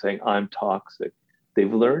sign saying, I'm toxic.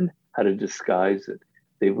 They've learned how to disguise it.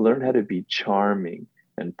 They've learned how to be charming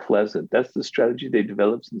and pleasant. That's the strategy they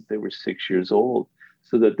developed since they were 6 years old,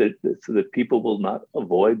 so that people will not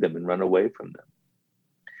avoid them and run away from them.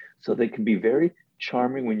 So they can be very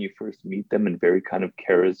charming when you first meet them and very kind of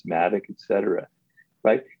charismatic, etc.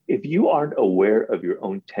 Right? If you aren't aware of your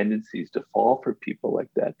own tendencies to fall for people like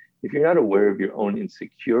that, if you're not aware of your own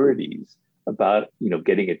insecurities about,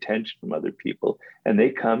 getting attention from other people, and they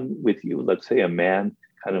come with you, let's say a man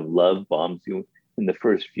kind of love bombs you in the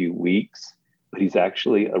first few weeks, but he's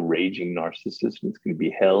actually a raging narcissist and it's going to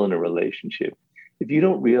be hell in a relationship. If you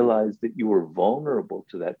don't realize that you are vulnerable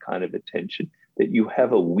to that kind of attention, that you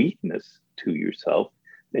have a weakness to yourself,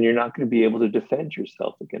 then you're not going to be able to defend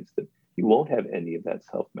yourself against them. You won't have any of that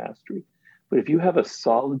self-mastery. But if you have a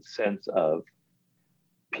solid sense of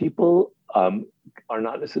people are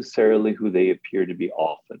not necessarily who they appear to be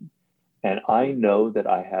often, and I know that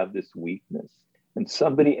I have this weakness, and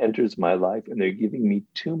somebody enters my life and they're giving me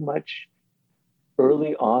too much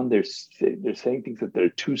early on, they're saying things that they're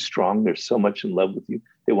too strong, they're so much in love with you,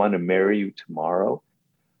 they want to marry you tomorrow.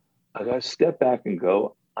 I got to step back and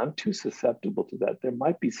go, I'm too susceptible to that. There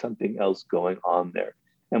might be something else going on there.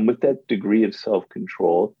 And with that degree of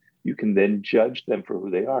self-control, you can then judge them for who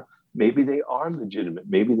they are. Maybe they are legitimate.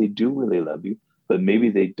 Maybe they do really love you, but maybe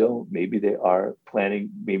they don't. Maybe they are planning.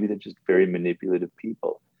 Maybe they're just very manipulative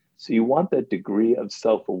people. So you want that degree of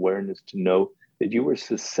self-awareness to know that you are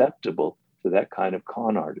susceptible to that kind of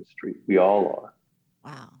con artistry. We all are.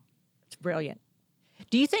 Wow. It's brilliant.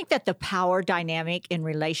 Do you think that the power dynamic in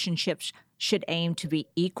relationships should aim to be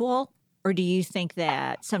equal? Or do you think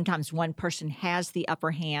that sometimes one person has the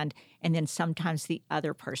upper hand and then sometimes the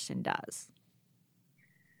other person does?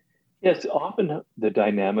 Yes, often the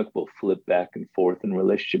dynamic will flip back and forth in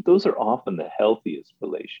relationship. Those are often the healthiest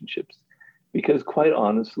relationships because quite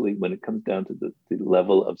honestly, when it comes down to the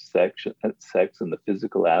level of sex and the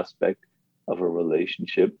physical aspect of a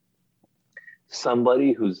relationship,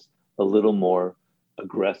 somebody who's a little more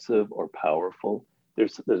aggressive or powerful,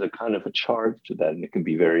 there's a kind of a charge to that, and it can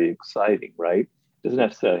be very exciting, right? It doesn't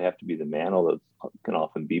necessarily have to be the man, although it can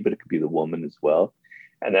often be, but it could be the woman as well.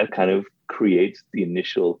 And that kind of creates the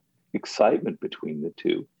initial excitement between the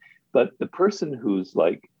two. But the person who's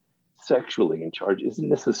like sexually in charge isn't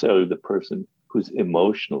necessarily the person who's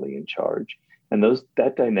emotionally in charge. And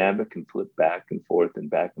that dynamic can flip back and forth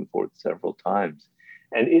several times.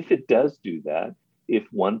 And if it does do that, if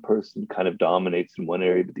one person kind of dominates in one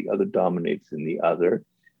area, but the other dominates in the other,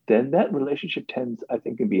 then that relationship can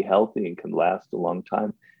be healthy and can last a long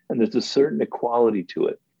time. And there's a certain equality to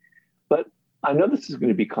it. But I know this is going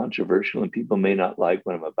to be controversial and people may not like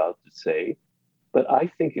what I'm about to say, but I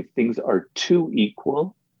think if things are too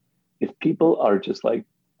equal, if people are just like,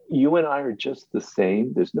 you and I are just the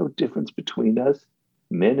same, there's no difference between us,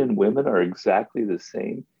 men and women are exactly the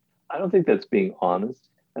same, I don't think that's being honest,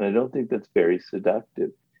 and I don't think that's very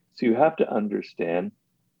seductive. So you have to understand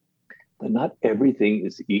that not everything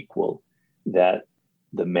is equal, that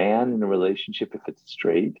the man in a relationship, if it's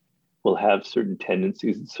straight, will have certain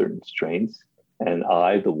tendencies and certain strengths. And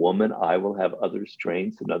I, the woman, I will have other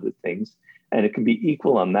strengths and other things. And it can be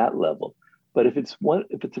equal on that level. But if it's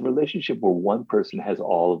a relationship where one person has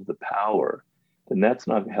all of the power, then that's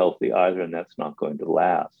not healthy either, and that's not going to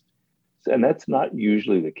last. And that's not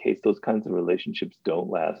usually the case. Those kinds of relationships don't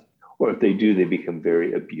last. Or if they do, they become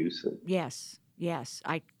very abusive. Yes.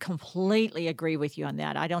 I completely agree with you on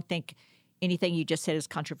that. I don't think anything you just said is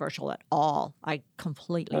controversial at all. I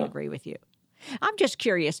completely agree with you. I'm just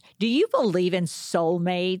curious, do you believe in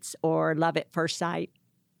soulmates or love at first sight?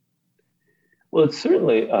 Well, it's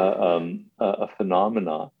certainly a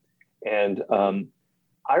phenomenon. And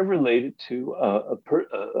I related to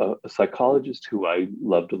a psychologist who I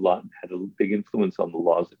loved a lot and had a big influence on the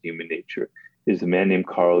laws of human nature, is a man named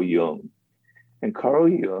Carl Jung. And Carl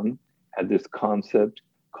Jung had this concept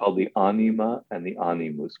called the anima and the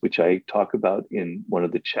animus, which I talk about in one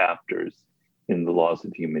of the chapters in the laws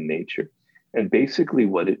of human nature. And basically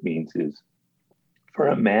what it means is, for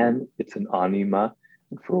a man, it's an anima,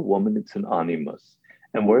 and for a woman, it's an animus.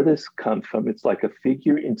 And where this comes from, it's like a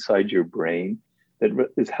figure inside your brain that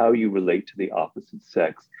is how you relate to the opposite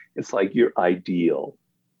sex. It's like your ideal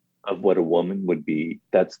of what a woman would be.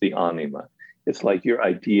 That's the anima. It's like your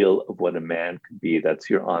ideal of what a man could be. That's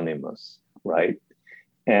your animus, right?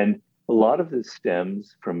 And a lot of this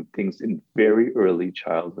stems from things in very early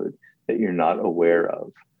childhood that you're not aware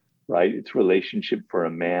of, right? It's relationship for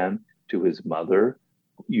a man to his mother,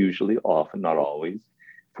 usually, often, not always.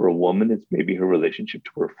 For a woman, it's maybe her relationship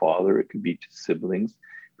to her father. It could be to siblings.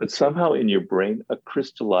 but somehow in your brain, a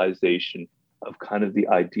crystallization of kind of the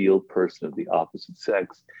ideal person of the opposite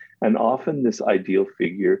sex. And often this ideal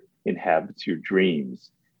figure inhabits your dreams.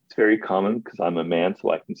 It's very common, because I'm a man, so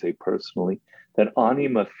I can say personally, that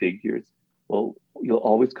anima figures, well, you'll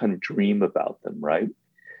always kind of dream about them, right?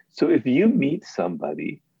 So if you meet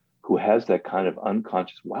somebody who has that kind of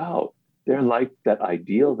unconscious, wow, they're like that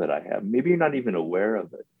ideal that I have, maybe you're not even aware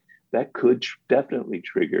of it, that could definitely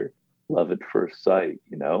trigger love at first sight,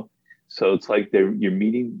 you know? So it's like you're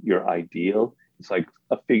meeting your ideal. It's like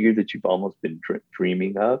a figure that you've almost been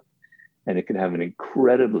dreaming of, and it can have an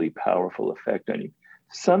incredibly powerful effect on you.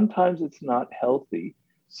 Sometimes it's not healthy.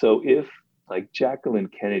 So if, like Jacqueline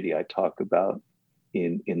Kennedy, I talk about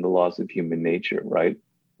in The Laws of Human Nature, right?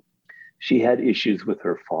 She had issues with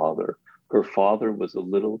her father. Her father was a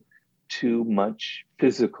little too much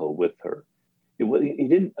physical with her. He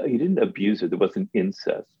didn't abuse her. There wasn't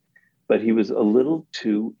incest, but he was a little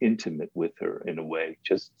too intimate with her in a way,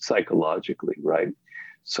 just psychologically, right?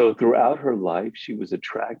 So throughout her life, she was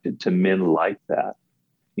attracted to men like that,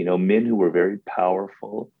 you know, men who were very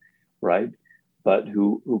powerful, right? But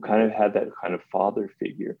who kind of had that kind of father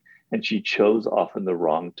figure. And she chose often the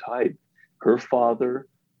wrong type. Her father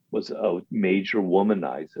was a major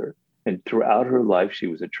womanizer. And throughout her life, she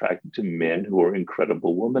was attracted to men who were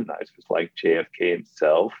incredible womanizers, like JFK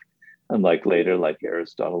himself, and like later, like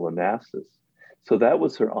Aristotle Onassis. So that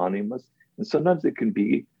was her animus. And sometimes it can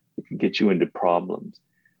get you into problems.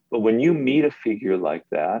 But when you meet a figure like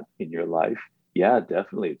that in your life, yeah,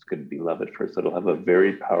 definitely it's going to be love at first. It'll have a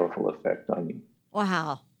very powerful effect on you.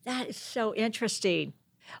 Wow, that is so interesting.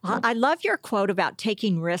 I love your quote about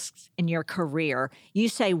taking risks in your career. You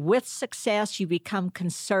say, with success, you become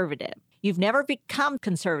conservative. You've never become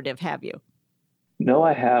conservative, have you? No,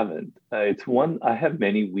 I haven't. I have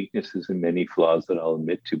many weaknesses and many flaws that I'll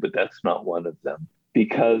admit to, but that's not one of them.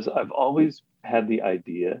 Because I've always had the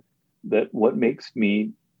idea that what makes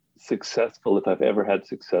me successful, if I've ever had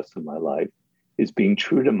success in my life, is being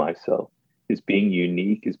true to myself, is being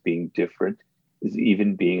unique, is being different, is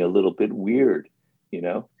even being a little bit weird, you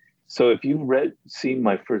know? So if you've seen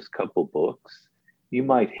my first couple books, you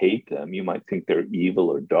might hate them. You might think they're evil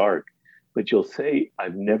or dark, but you'll say,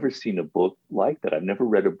 I've never seen a book like that. I've never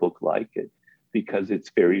read a book like it, because it's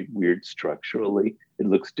very weird structurally. It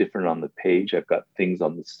looks different on the page. I've got things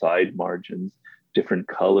on the side margins, different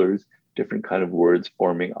colors, different kind of words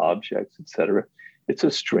forming objects, etc. It's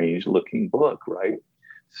a strange looking book, right?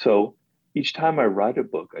 So each time I write a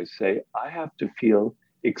book, I say, I have to feel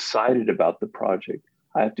excited about the project.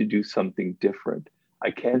 I have to do something different.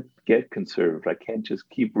 I can't get conservative. I can't just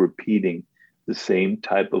keep repeating the same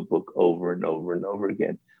type of book over and over and over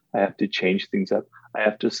again. I have to change things up. I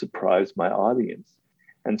have to surprise my audience.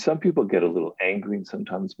 And some people get a little angry, and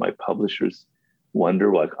sometimes my publishers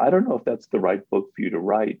wonder, like, I don't know if that's the right book for you to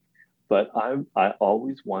write, but I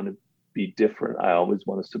always want to be different. I always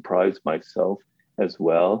want to surprise myself as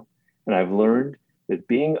well. And I've learned that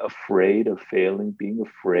being afraid of failing, being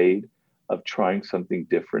afraid of trying something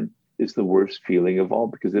different is the worst feeling of all,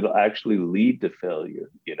 because it'll actually lead to failure,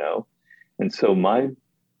 you know? And so my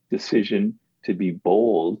decision to be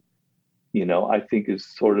bold, you know, I think is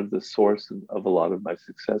sort of the source of a lot of my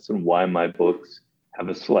success, and why my books have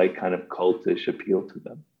a slight kind of cultish appeal to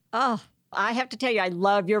them. Oh, I have to tell you, I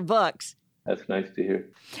love your books. That's nice to hear.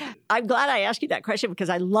 I'm glad I asked you that question, because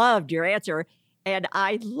I loved your answer. And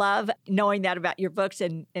I love knowing that about your books,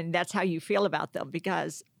 and that's how you feel about them,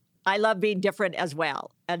 because I love being different as well.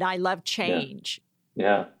 And I love change.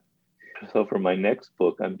 Yeah. So for my next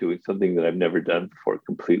book, I'm doing something that I've never done before,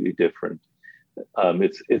 completely different.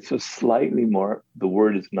 It's a slightly more, the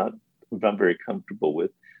word is not, I'm not very comfortable with,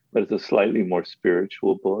 but it's a slightly more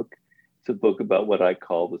spiritual book. It's a book about what I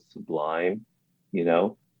call the sublime, you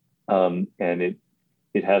know, and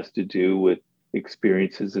it has to do with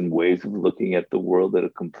experiences and ways of looking at the world that'll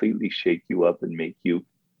completely shake you up and make you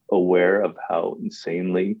aware of how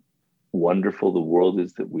insanely wonderful the world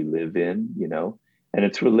is that we live in, you know. And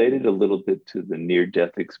it's related a little bit to the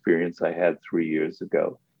near-death experience I had 3 years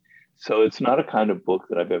ago. So it's not a kind of book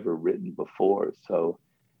that I've ever written before. So,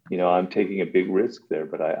 you know, I'm taking a big risk there,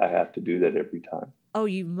 but I have to do that every time. Oh,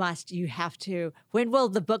 you must. You have to. When will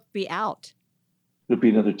the book be out? It'll be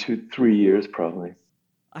another 2-3 years, probably.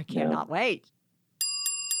 I cannot wait.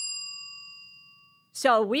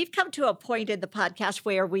 So we've come to a point in the podcast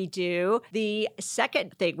where we do the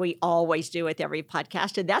second thing we always do with every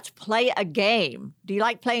podcast, and that's play a game. Do you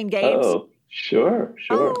like playing games? Oh, sure.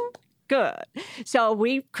 Oh, good. So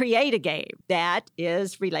we create a game that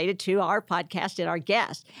is related to our podcast and our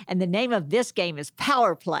guest. And the name of this game is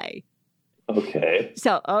Power Play. Okay.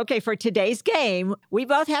 So, for today's game, we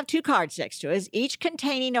both have two cards next to us, each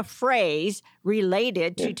containing a phrase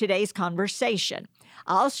related to today's conversation.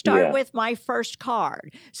 I'll start with my first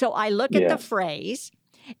card. So I look at the phrase,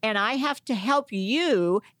 and I have to help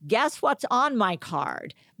you guess what's on my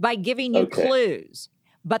card by giving you clues.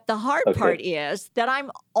 But the hard part is that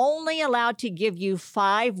I'm only allowed to give you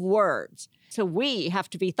 5 words. So we have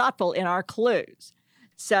to be thoughtful in our clues.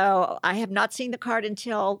 So I have not seen the card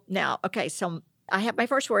until now. Okay, so I have my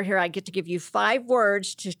first word here. I get to give you 5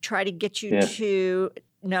 words to try to get you to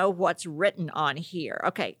know what's written on here.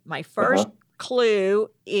 Okay, my first clue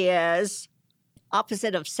is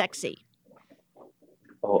opposite of sexy.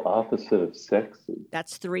 Oh, opposite of sexy.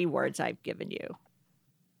 That's 3 words I've given you.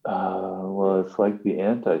 Well, it's like the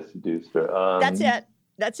anti-seducer. That's it.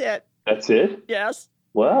 That's it? Yes.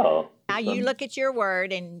 Wow. Now you look at your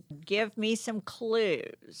word and give me some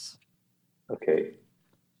clues. Okay.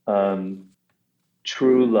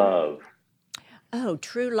 True love. Oh,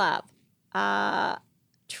 true love.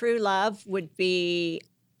 True love would be,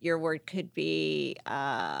 your word could be,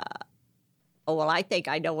 I think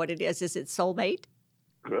I know what it is. Is it soulmate?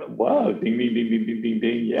 Wow. Ding, ding, ding, ding, ding, ding,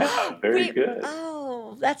 ding. Yeah, very good.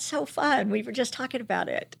 Oh, that's so fun. We were just talking about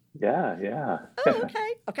it. Yeah. Oh,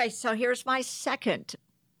 okay. Okay, so here's my second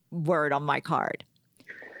word on my card.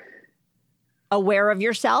 Aware of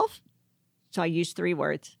yourself. So I use 3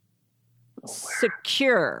 words. Aware.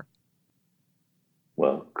 Secure.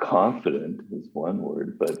 Well, confident is one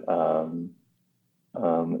word, but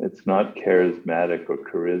it's not charismatic or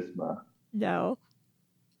charisma. No.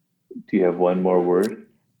 Do you have one more word?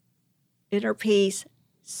 Inner peace,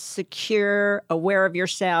 secure, aware of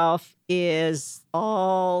yourself is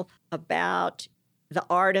all about the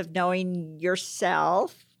art of knowing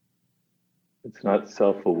yourself. It's not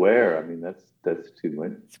self-aware. I mean, that's too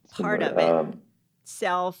much. It's part of it.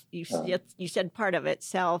 Self. You said part of it.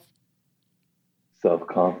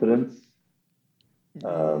 Self-confidence.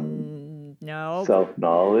 No.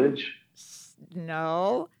 Self-knowledge.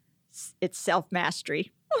 No. It's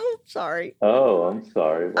self-mastery. Sorry. Oh, I'm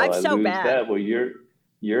sorry. Well, I'm so bad. That. Well, you're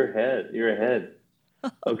ahead.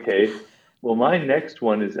 Okay. Well, my next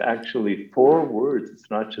one is actually 4 words. It's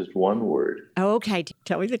not just one word. Okay.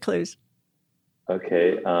 Tell me the clues.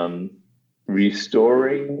 Okay.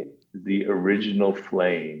 Restoring the original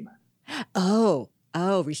flame. Oh,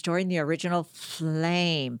 restoring the original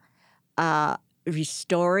flame.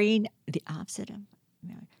 Restoring the opposite of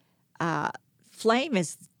flame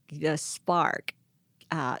is the spark.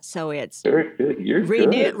 So it's very good. You're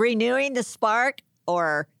good. Renewing the spark,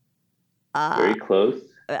 or very close.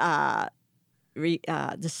 The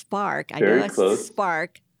spark. Very I know close. It's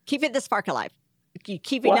spark. Keeping the spark alive.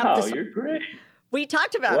 Keeping up the. Wow, you're great. We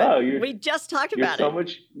talked about it. We just talked about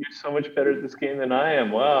it. You're so much better at this game than I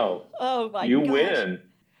am. Wow. Oh my! You win.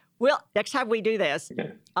 Well, next time we do this,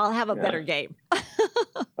 I'll have a better game.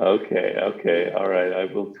 Okay. All right. I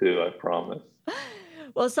will too. I promise.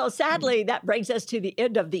 Well, so sadly, that brings us to the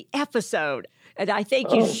end of the episode. And I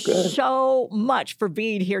thank you so much for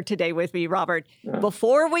being here today with me, Robert.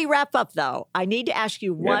 Before we wrap up, though, I need to ask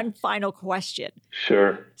you one final question.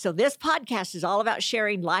 Sure. So this podcast is all about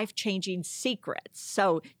sharing life-changing secrets.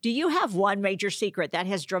 So do you have one major secret that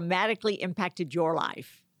has dramatically impacted your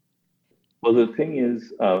life? Well, the thing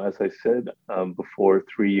is, as I said before,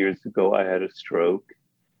 3 years ago, I had a stroke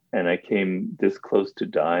and I came this close to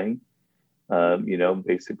dying.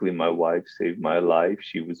 Basically my wife saved my life.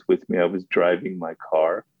 She was with me. I was driving my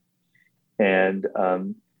car. And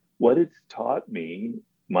what it's taught me,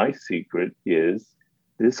 my secret is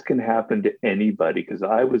this can happen to anybody, because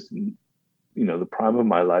I was, the prime of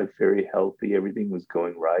my life, very healthy. Everything was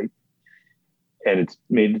going right. And it's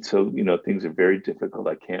made it so, things are very difficult.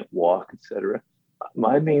 I can't walk, etc.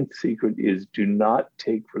 My main secret is do not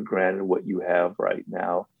take for granted what you have right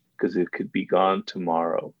now, because it could be gone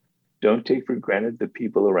tomorrow. Don't take for granted the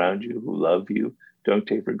people around you who love you. Don't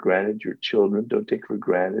take for granted your children. Don't take for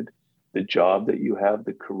granted the job that you have,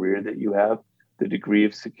 the career that you have, the degree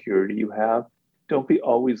of security you have. Don't be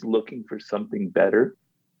always looking for something better,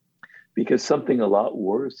 because something a lot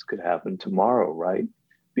worse could happen tomorrow, right?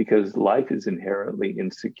 Because life is inherently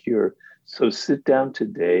insecure. So sit down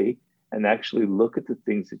today and actually look at the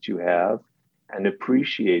things that you have and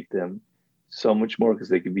appreciate them so much more, because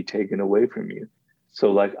they could be taken away from you. So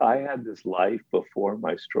like I had this life before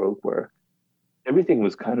my stroke where everything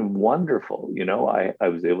was kind of wonderful. I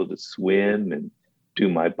was able to swim and do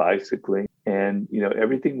my bicycling, and,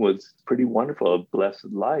 everything was pretty wonderful, a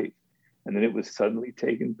blessed life. And then it was suddenly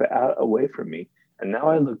taken away from me. And now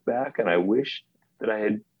I look back and I wish that I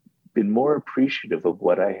had been more appreciative of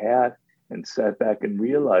what I had and sat back and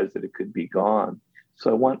realized that it could be gone. So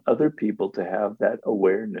I want other people to have that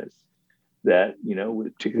awareness that,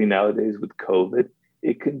 particularly nowadays with COVID,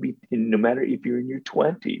 it can be, no matter if you're in your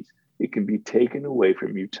 20s, it can be taken away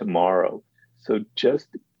from you tomorrow. So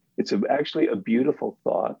it's actually a beautiful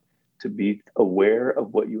thought to be aware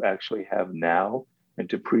of what you actually have now and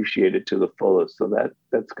to appreciate it to the fullest. So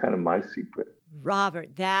that's kind of my secret.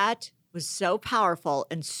 Robert, that was so powerful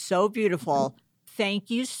and so beautiful. Thank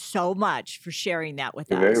you so much for sharing that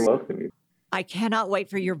with us. You're very welcome. I cannot wait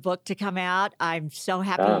for your book to come out. I'm so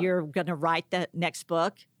happy you're going to write the next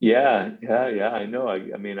book. Yeah. I know.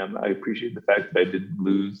 I appreciate the fact that I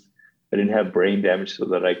didn't have brain damage so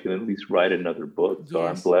that I can at least write another book. So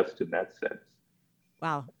yes. I'm blessed in that sense.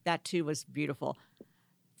 Wow. That too was beautiful.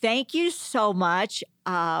 Thank you so much.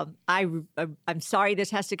 I'm sorry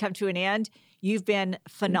this has to come to an end. You've been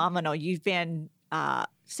phenomenal. You've been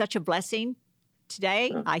such a blessing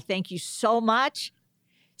today. I thank you so much.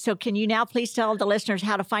 So can you now please tell the listeners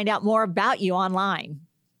how to find out more about you online?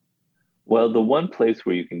 Well, the one place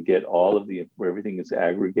where you can get where everything is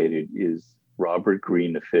aggregated is Robert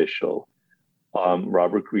Greene Official,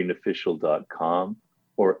 robertgreeneofficial.com,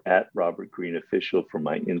 or at Robert Greene Official for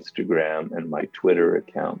my Instagram and my Twitter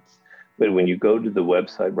accounts. But when you go to the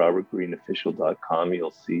website, robertgreeneofficial.com, you'll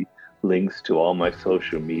see links to all my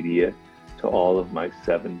social media, to all of my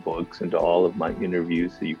 7 books, and to all of my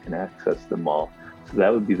interviews, so you can access them all. So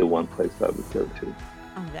that would be the one place I would go to.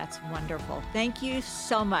 Oh, that's wonderful. Thank you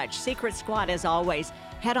so much. Secret Squad, as always,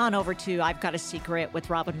 head on over to I've Got a Secret with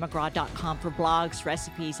RobinMcGraw.com for blogs,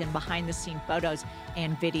 recipes, and behind-the-scene photos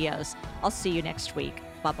and videos. I'll see you next week.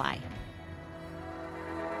 Bye-bye.